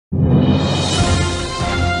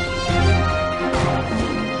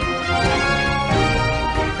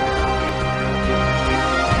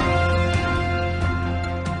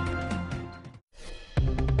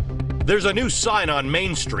There's a new sign on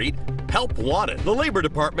Main Street, "Help Wanted." The Labor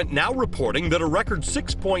Department now reporting that a record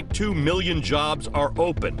 6.2 million jobs are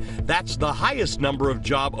open. That's the highest number of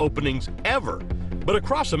job openings ever. But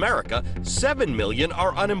across America, 7 million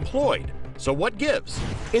are unemployed. So what gives?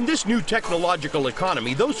 In this new technological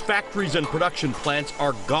economy, those factories and production plants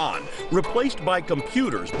are gone, replaced by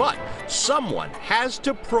computers. But someone has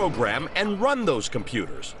to program and run those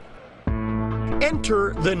computers.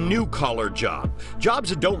 Enter the new-collar job. Jobs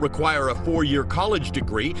that don't require a 4-year college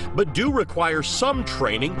degree, but do require some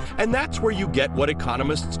training, and that's where you get what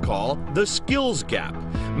economists call the skills gap.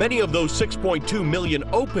 Many of those 6.2 million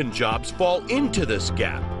open jobs fall into this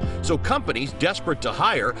gap. So companies desperate to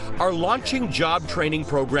hire are launching job training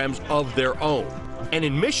programs of their own. And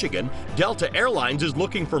in Michigan, Delta Airlines is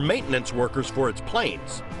looking for maintenance workers for its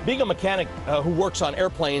planes. Being a mechanic who works on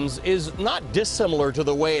airplanes is not dissimilar to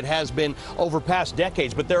the way it has been over past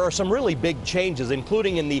decades, but there are some really big changes,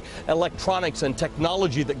 including in the electronics and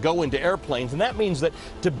technology that go into airplanes. And that means that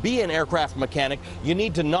to be an aircraft mechanic, you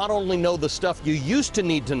need to not only know the stuff you used to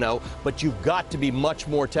need to know, but you've got to be much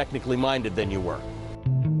more technically minded than you were.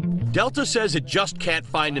 Delta says it just can't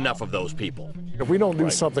find enough of those people. If we don't do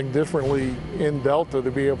something differently in Delta to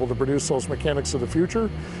be able to produce those mechanics of the future,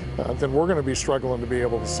 then we're going to be struggling to be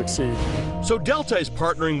able to succeed. So Delta is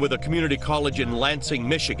partnering with a community college in Lansing,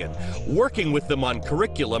 Michigan, working with them on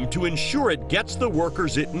curriculum to ensure it gets the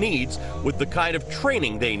workers it needs with the kind of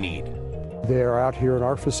training they need. They are out here in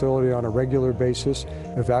our facility on a regular basis,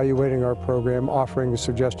 evaluating our program, offering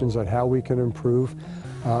suggestions on how we can improve,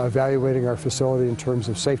 evaluating our facility in terms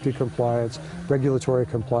of safety compliance, regulatory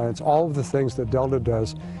compliance, all of the things that Delta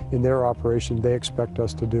does in their operation, they expect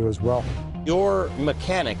us to do as well. Your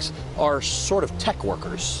mechanics are sort of tech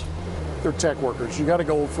workers. They're tech workers. You got to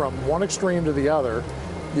go from one extreme to the other.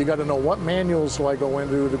 You got to know what manuals do I go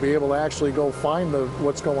into to be able to actually go find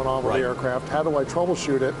what's going on with the aircraft. How do I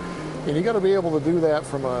troubleshoot it? And you got to be able to do that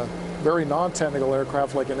from a very non-technical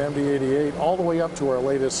aircraft like an MD-88 all the way up to our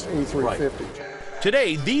latest A350.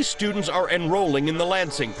 Today, these students are enrolling in the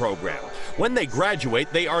Lansing program. When they graduate,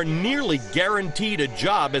 they are nearly guaranteed a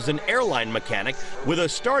job as an airline mechanic with a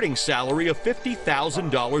starting salary of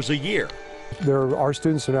 $50,000 a year. Our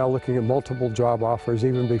students are now looking at multiple job offers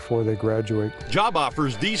even before they graduate. Job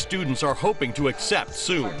offers these students are hoping to accept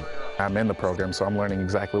soon. I'm in the program, so I'm learning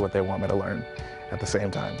exactly what they want me to learn at the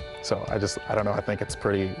same time. So I don't know, I think it's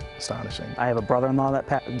pretty astonishing. I have a brother-in-law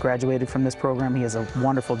that graduated from this program. He has a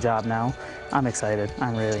wonderful job now. I'm excited,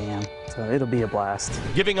 I really am. So it'll be a blast.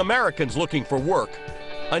 Giving Americans looking for work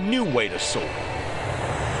a new way to soar.